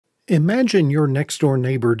Imagine your next-door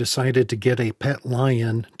neighbor decided to get a pet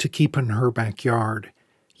lion to keep in her backyard.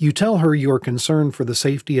 You tell her you are concerned for the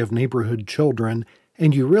safety of neighborhood children,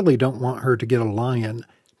 and you really don't want her to get a lion,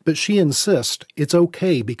 but she insists it's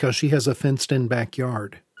okay because she has a fenced-in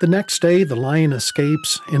backyard. The next day, the lion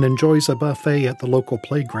escapes and enjoys a buffet at the local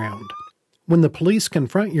playground. When the police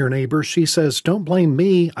confront your neighbor, she says, "Don't blame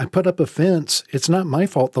me, I put up a fence. It's not my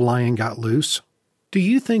fault the lion got loose." Do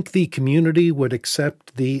you think the community would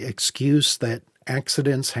accept the excuse that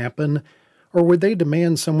accidents happen, or would they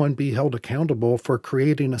demand someone be held accountable for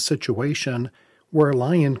creating a situation where a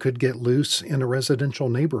lion could get loose in a residential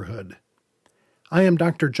neighborhood? I am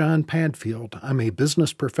Dr. John Padfield. I'm a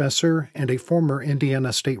business professor and a former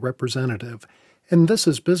Indiana state representative, and this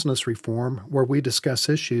is Business Reform, where we discuss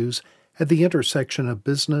issues at the intersection of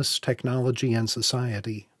business, technology, and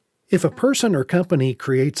society. If a person or company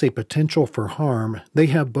creates a potential for harm, they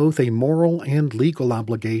have both a moral and legal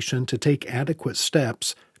obligation to take adequate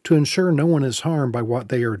steps to ensure no one is harmed by what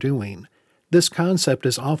they are doing. This concept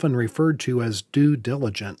is often referred to as due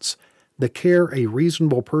diligence, the care a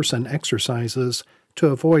reasonable person exercises to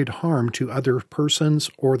avoid harm to other persons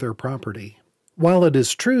or their property. While it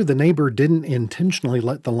is true the neighbor didn't intentionally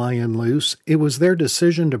let the lion loose, it was their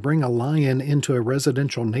decision to bring a lion into a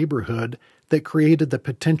residential neighborhood that created the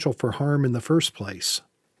potential for harm in the first place.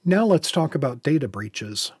 Now let's talk about data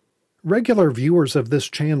breaches. Regular viewers of this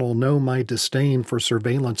channel know my disdain for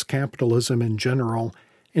surveillance capitalism in general,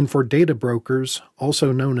 and for data brokers,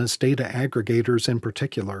 also known as data aggregators in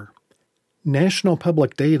particular. National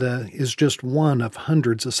Public Data is just one of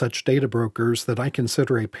hundreds of such data brokers that I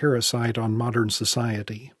consider a parasite on modern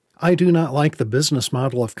society. I do not like the business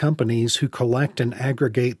model of companies who collect and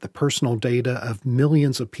aggregate the personal data of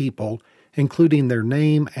millions of people, including their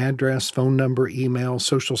name, address, phone number, email,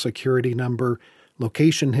 social security number,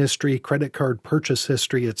 location history, credit card purchase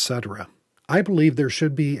history, etc. I believe there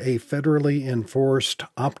should be a federally enforced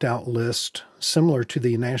opt-out list similar to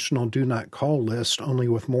the National Do Not Call list, only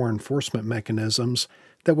with more enforcement mechanisms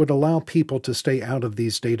that would allow people to stay out of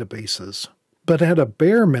these databases. But at a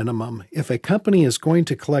bare minimum, if a company is going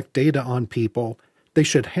to collect data on people, they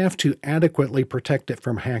should have to adequately protect it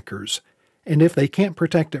from hackers. And if they can't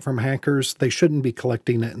protect it from hackers, they shouldn't be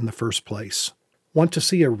collecting it in the first place. Want to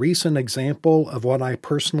see a recent example of what I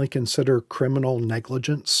personally consider criminal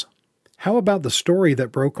negligence? How about the story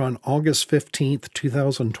that broke on August 15,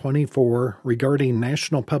 2024 regarding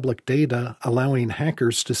National Public Data allowing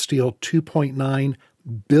hackers to steal 2.9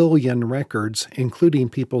 billion records, including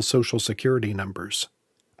people's social security numbers?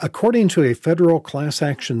 According to a federal class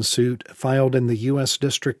action suit filed in the U.S.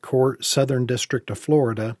 District Court, Southern District of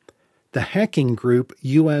Florida, the hacking group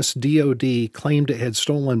U.S. DoD claimed it had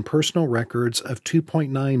stolen personal records of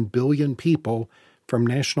 2.9 billion people from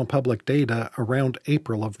National Public Data around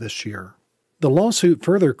April of this year. The lawsuit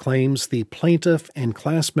further claims the plaintiff and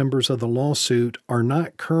class members of the lawsuit are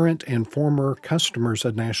not current and former customers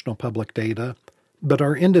of National Public Data, but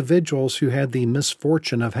are individuals who had the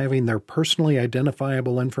misfortune of having their personally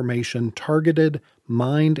identifiable information targeted,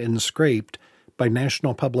 mined, and scraped by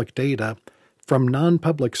National Public Data from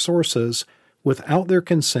non-public sources without their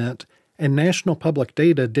consent, and National Public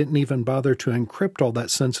Data didn't even bother to encrypt all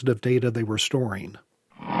that sensitive data they were storing.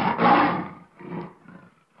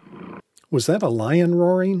 Was that a lion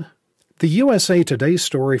roaring? The USA Today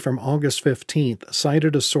story from August 15th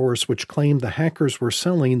cited a source which claimed the hackers were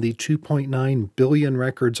selling the 2.9 billion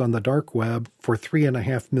records on the dark web for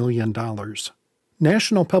 $3.5 million.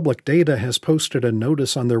 National Public Data has posted a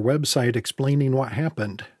notice on their website explaining what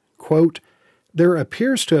happened. Quote, "There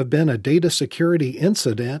appears to have been a data security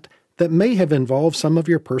incident that may have involved some of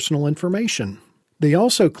your personal information." They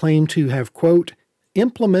also claim to have, quote,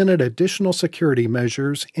 "implemented additional security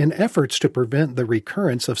measures in efforts to prevent the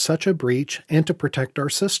recurrence of such a breach and to protect our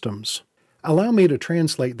systems." Allow me to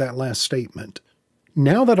translate that last statement.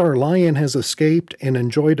 Now that our lion has escaped and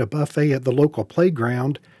enjoyed a buffet at the local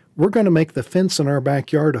playground, we're going to make the fence in our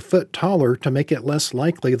backyard a foot taller to make it less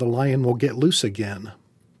likely the lion will get loose again.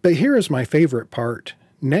 But here is my favorite part.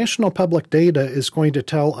 National Public Data is going to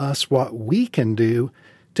tell us what we can do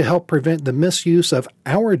to help prevent the misuse of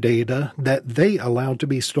our data that they allowed to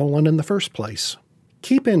be stolen in the first place.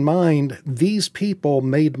 Keep in mind, these people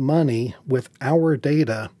made money with our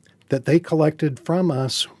data that they collected from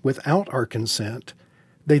us without our consent.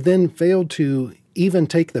 They then failed to even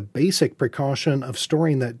take the basic precaution of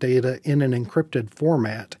storing that data in an encrypted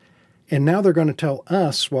format. And now they're going to tell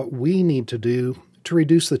us what we need to do to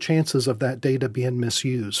reduce the chances of that data being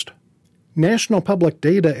misused. National Public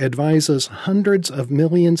Data advises hundreds of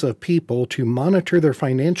millions of people to monitor their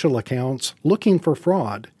financial accounts looking for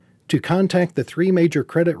fraud, to contact the 3 major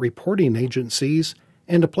credit reporting agencies,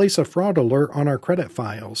 and to place a fraud alert on our credit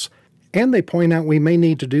files. And they point out we may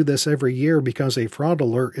need to do this every year because a fraud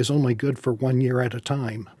alert is only good for 1 year at a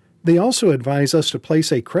time. They also advise us to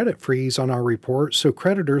place a credit freeze on our report so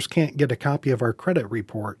creditors can't get a copy of our credit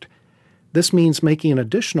report. This means making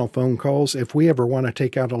additional phone calls if we ever want to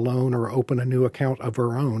take out a loan or open a new account of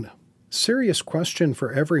our own. Serious question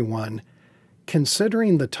for everyone.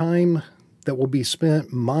 Considering the time that will be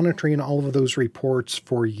spent monitoring all of those reports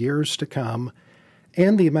for years to come,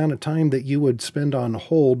 and the amount of time that you would spend on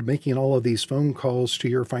hold making all of these phone calls to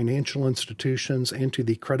your financial institutions and to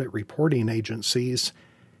the credit reporting agencies,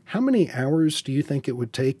 how many hours do you think it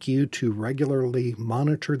would take you to regularly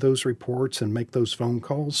monitor those reports and make those phone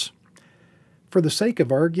calls? For the sake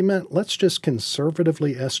of argument, let's just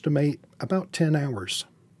conservatively estimate about 10 hours.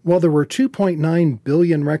 While there were 2.9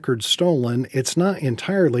 billion records stolen, it's not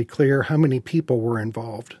entirely clear how many people were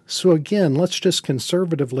involved. So again, let's just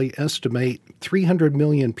conservatively estimate 300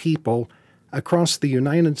 million people across the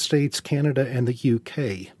United States, Canada, and the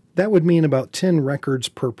UK. That would mean about 10 records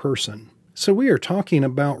per person. So we are talking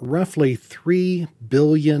about roughly 3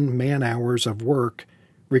 billion man-hours of work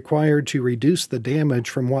required to reduce the damage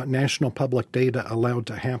from what national public data allowed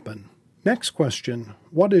to happen. Next question,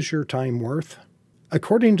 what is your time worth?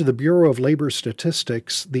 According to the Bureau of Labor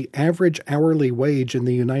Statistics, the average hourly wage in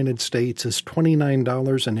the United States is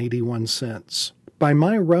 $29.81. By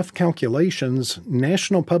my rough calculations,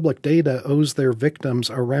 national public data owes their victims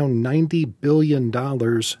around $90 billion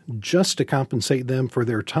just to compensate them for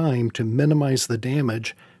their time to minimize the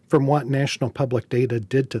damage from what national public data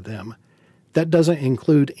did to them. That doesn't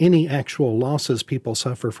include any actual losses people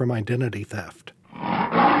suffer from identity theft.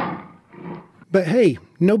 But hey,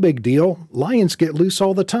 no big deal. Lions get loose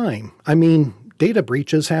all the time. I mean, data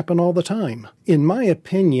breaches happen all the time. In my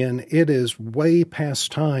opinion, it is way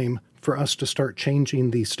past time for us to start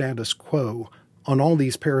changing the status quo on all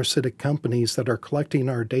these parasitic companies that are collecting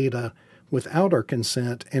our data without our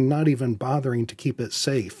consent and not even bothering to keep it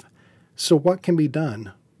safe. So what can be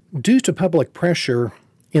done? Due to public pressure,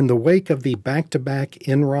 in the wake of the back-to-back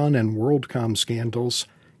Enron and WorldCom scandals,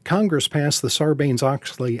 Congress passed the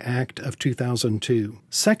Sarbanes-Oxley Act of 2002.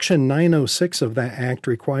 Section 906 of that act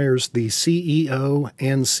requires the CEO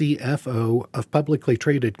and CFO of publicly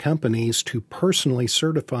traded companies to personally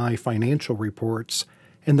certify financial reports,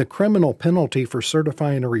 and the criminal penalty for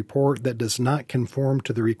certifying a report that does not conform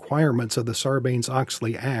to the requirements of the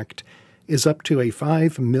Sarbanes-Oxley Act is up to a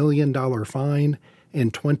 $5 million fine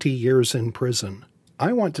and 20 years in prison.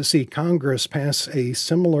 I want to see Congress pass a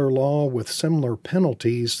similar law with similar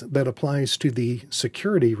penalties that applies to the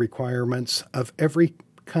security requirements of every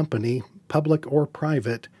company, public or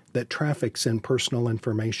private, that traffics in personal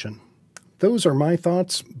information. Those are my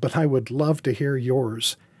thoughts, but I would love to hear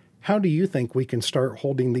yours. How do you think we can start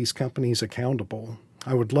holding these companies accountable?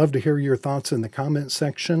 I would love to hear your thoughts in the comments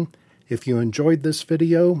section. If you enjoyed this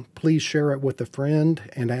video, please share it with a friend,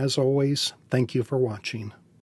 and as always, thank you for watching.